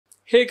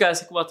Hey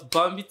guys, welcome back to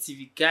Bambi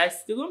TV.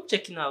 Guys, today I'm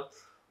checking out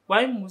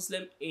why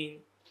Muslims in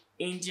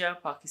India,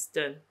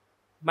 Pakistan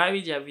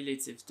marry their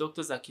relatives,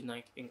 Dr. Zakir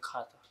Naik in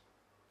Qatar.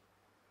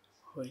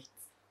 Wait.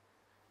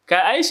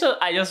 Guys, are you sure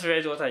I just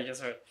read what I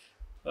just read?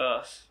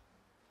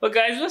 But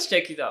guys, let's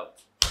check it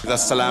out.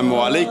 Assalamu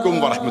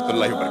alaikum wa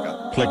rahmatullahi wa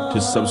barakatuh. Click to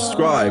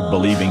subscribe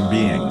Believing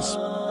Beings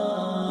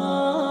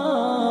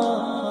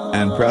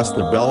and press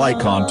the bell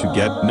icon to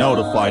get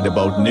notified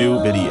about new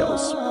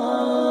videos.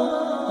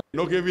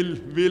 Okay,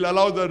 we'll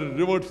allow the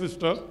revert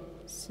sister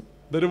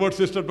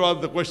to ask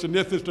the question.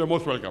 Yes, sister,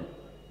 most welcome.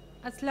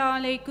 अस्सलाम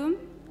वालेकुम।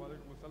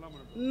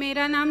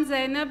 मेरा नाम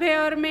ज़ैनब है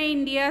और मैं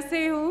India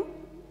से हूँ।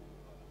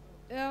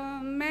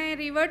 मैं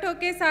रिवर्ट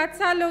होके 7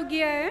 साल हो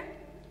गया है।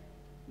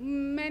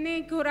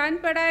 मैंने कुरान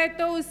पढ़ा है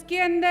तो उसके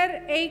अंदर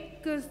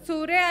एक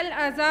सूरह अल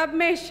अज़ाब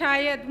में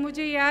शायद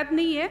मुझे याद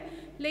नहीं है,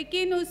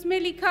 लेकिन उसमें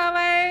लिखा हुआ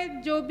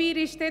है जो भी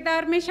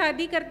रिश्तेदार में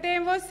शादी करते हैं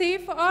वो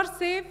सिर्फ़ और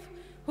सिर्फ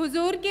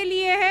हुजूर के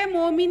लिए है,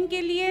 मोमिन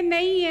के लिए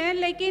नहीं है।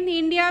 लेकिन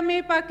इंडिया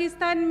में,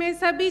 पाकिस्तान में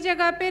सभी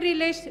जगह पे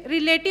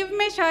रिलेटिव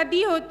में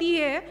शादी होती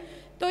है,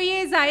 तो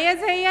ये जायज़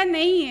है या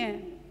नहीं है?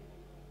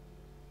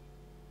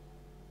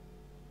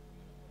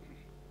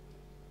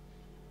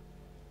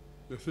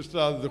 The sister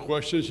asked the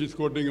question, she's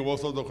quoting a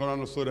verse of the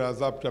Quran of Surah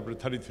Azab chapter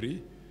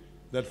 33,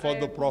 that for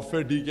the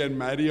Prophet he can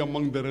marry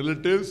among the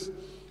relatives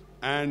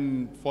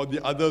and for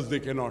the others they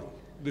cannot.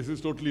 This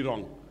is totally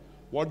wrong.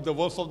 What the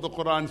verse of the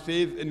Quran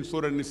says in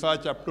Surah Nisa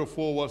chapter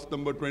 4 verse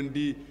number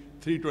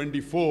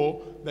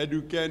 23-24, that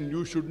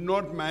you should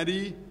not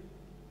marry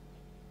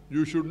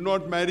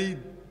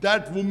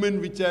that woman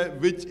which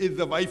is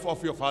the wife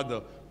of your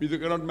father. Means you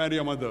cannot marry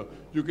a mother.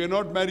 You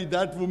cannot marry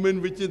that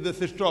woman which is the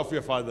sister of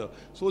your father.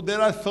 So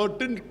there are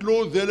certain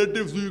close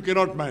relatives who you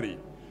cannot marry.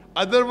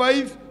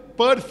 Otherwise,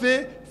 per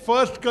se,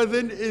 first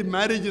cousin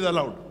marriage is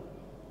allowed.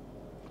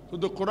 So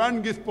the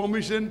Quran gives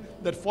permission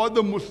that for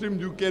the Muslims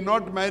you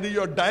cannot marry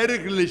your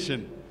direct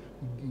relation.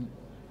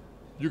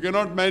 You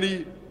cannot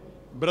marry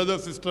brother,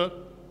 sister,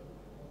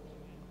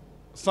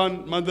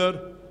 son,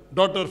 mother,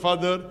 daughter,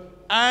 father,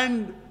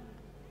 and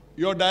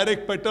your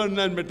direct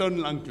paternal and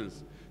maternal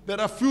uncles. There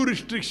are few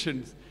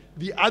restrictions.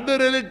 The other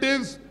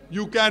relatives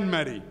you can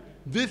marry.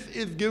 This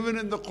is given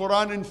in the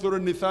Quran in Surah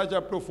Nisa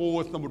chapter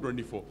 4 verse number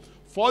 24.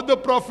 For the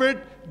Prophet,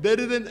 there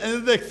is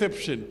another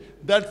exception,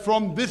 that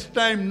from this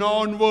time now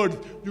onwards,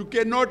 you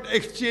cannot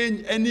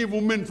exchange any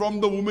woman from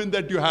the woman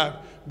that you have,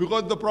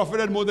 because the Prophet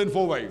had more than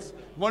 4 wives.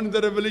 Once the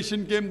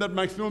revelation came that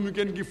maximum you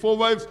can give 4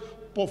 wives,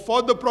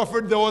 for the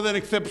Prophet there was an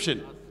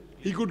exception.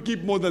 He could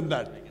keep more than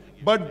that.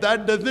 But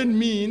that doesn't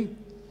mean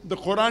the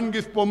Quran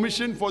gives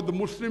permission for the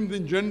Muslims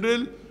in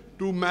general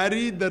to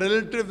marry the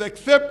relatives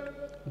except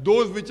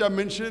those which are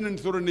mentioned in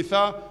Surah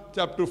Nisa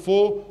chapter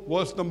 4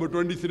 verse number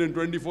 23 and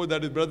 24,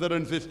 that is brother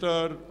and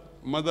sister,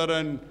 mother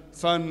and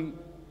son,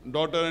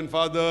 daughter and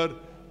father,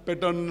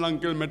 paternal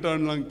uncle,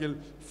 maternal uncle.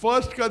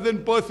 First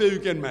cousin per se you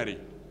can marry.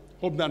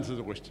 Hope that answers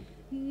the question.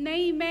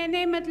 नहीं,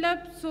 मैंने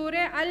मतलब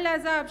सूरह अल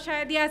अज़ाब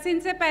शायद यासीन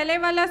से पहले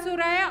वाला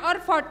सूरा है और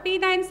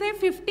 49 से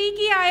 50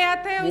 की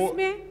आयत है,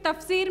 उसमें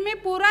तफसीर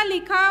में पूरा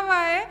लिखा हुआ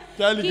है।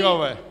 क्या लिखा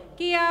हुआ है?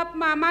 कि आप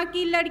मामा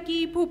की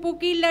लड़की, फूफू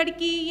की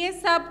लड़की, ये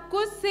सब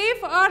कुछ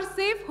सिर्फ और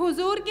सिर्फ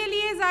हुजूर के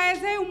लिए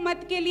जायज़ है,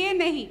 उम्मत के लिए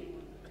नहीं।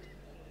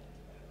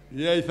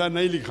 ये ऐसा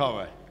नहीं लिखा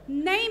हुआ है।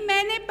 नहीं,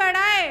 मैंने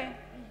पढ़ा है।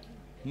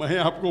 मैं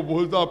आपको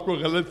बोलता हूँ, आपको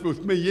गलत,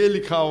 उसमें ये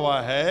लिखा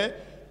हुआ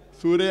है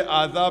सूरह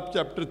आज़ाब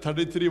चैप्टर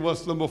 33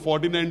 वर्स नंबर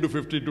 49 to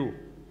 52।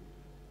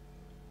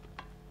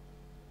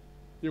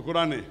 ये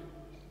कुरान है।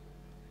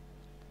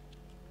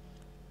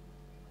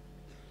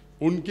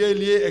 उनके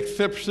लिए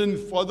exception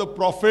for the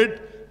profit,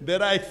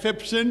 there are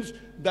exceptions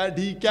that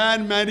he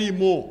can marry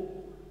more,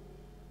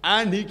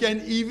 and he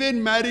can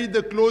even marry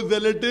the close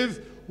relatives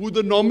who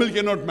the normal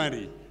cannot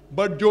marry.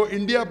 But जो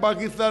इंडिया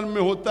पाकिस्तान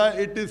में होता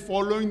है, it is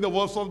following the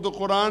verse of the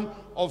Quran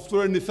of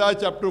Surah Nisa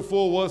chapter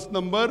 4 verse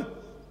number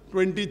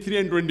 23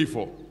 and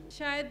 24.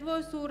 शायद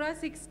वो सूरा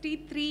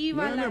 63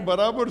 वाला नहीं,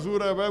 बराबर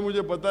सूरा है भाई,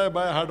 मुझे पता है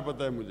भाई, हार्ड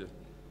पता है मुझे।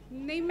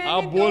 नहीं,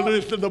 आप बोल रहे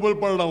इसलिए डबल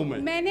पढ़ रहा हूँ मैं।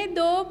 मैंने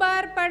 2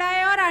 बार पढ़ा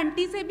है और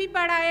आंटी से भी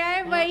पढ़ाया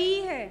है, वही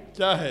है।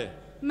 क्या है?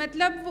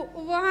 मतलब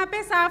वहाँ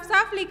पे साफ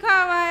साफ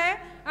लिखा हुआ है,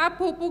 आप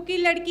फूफू की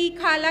लड़की,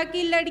 खाला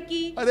की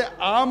लड़की। अरे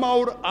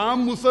आम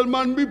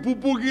मुसलमान भी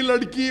फूफू की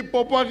लड़की,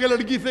 पापा की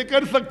लड़की से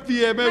कर सकती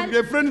है। मैं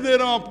रेफरेंस दे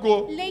रहा हूँ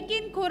आपको।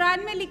 लेकिन कुरान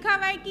में लिखा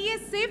हुआ है कि ये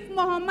सिर्फ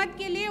मोहम्मद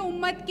के लिए,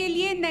 उम्मत के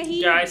लिए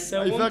नहीं।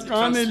 ऐसा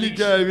कहाँ नहीं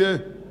लिखा है? ये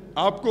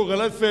आपको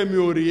गलत फहमी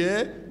हो रही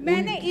है।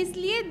 मैंने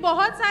इसलिए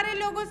बहुत सारे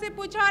लोगों से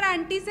पूछा और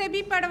आंटी से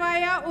भी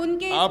पढ़वाया,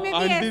 उनके इसमें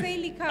भी ऐसे ही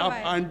लिखा हुआ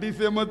है। आप आंटी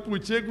से मत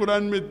पूछिए,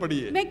 कुरान में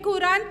पढ़िए। मैं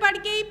कुरान पढ़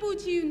के ही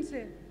पूछी उनसे।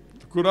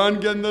 कुरान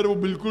के अंदर वो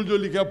बिल्कुल जो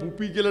लिखा,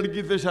 फूफी की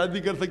लड़की से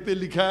शादी कर सकते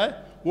लिखा है,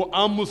 वो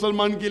आम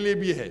मुसलमान के लिए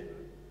भी है।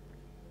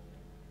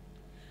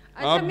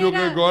 आप जो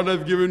कि God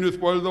has given you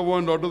spoils of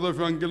one, daughters of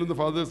your uncle on the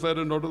father's side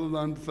and daughters on the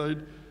aunt's side.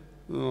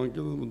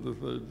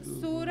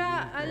 सूरा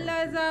अल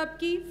अज़ाब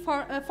की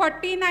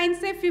 49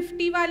 से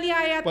 50 वाली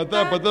आयत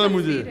पता है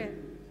मुझे।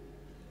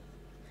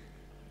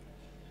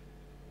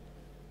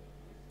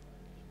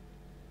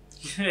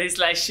 It's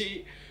like she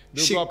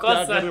देखो आप क्या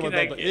cuts कर रहे Zakir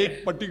बताता Naik.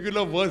 एक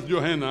पर्टिकुलर वर्स जो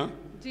है ना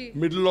जी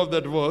middle of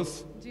that verse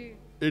ji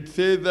it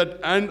says that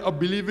and a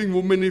believing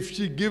woman if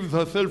she gives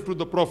herself to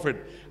the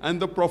prophet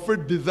and the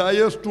prophet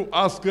desires to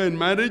ask her in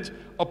marriage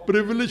a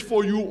privilege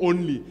for you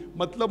only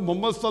मतलब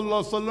मोहम्मद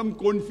सल्लल्लाहु अलैहि वसल्लम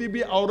कौन सी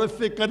भी औरत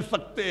से कर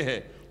सकते हैं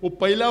वो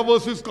पहला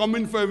verse is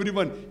common for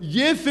everyone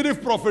ये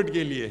सिर्फ प्रॉफिट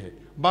के लिए है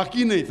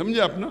बाकी नहीं समझे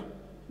आप ना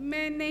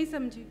मैं नहीं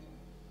समझी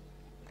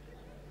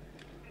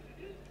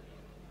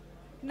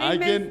I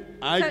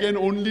नहीं, can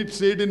only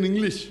say it in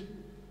English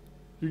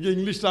क्योंकि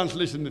इंग्लिश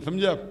ट्रांसलेशन है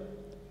समझे आप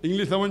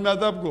इंग्लिश समझ में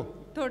आता है आपको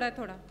थोड़ा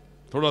थोड़ा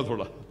थोड़ा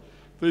थोड़ा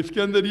तो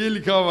इसके अंदर ये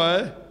लिखा हुआ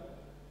है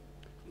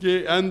कि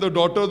and the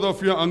daughters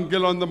of your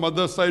uncle on the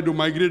mother's side who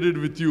migrated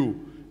with you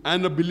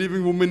and a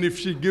believing woman if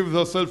she gives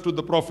herself to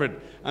the prophet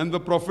and the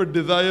prophet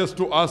desires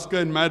to ask her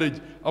in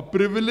marriage a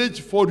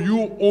privilege for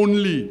you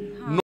only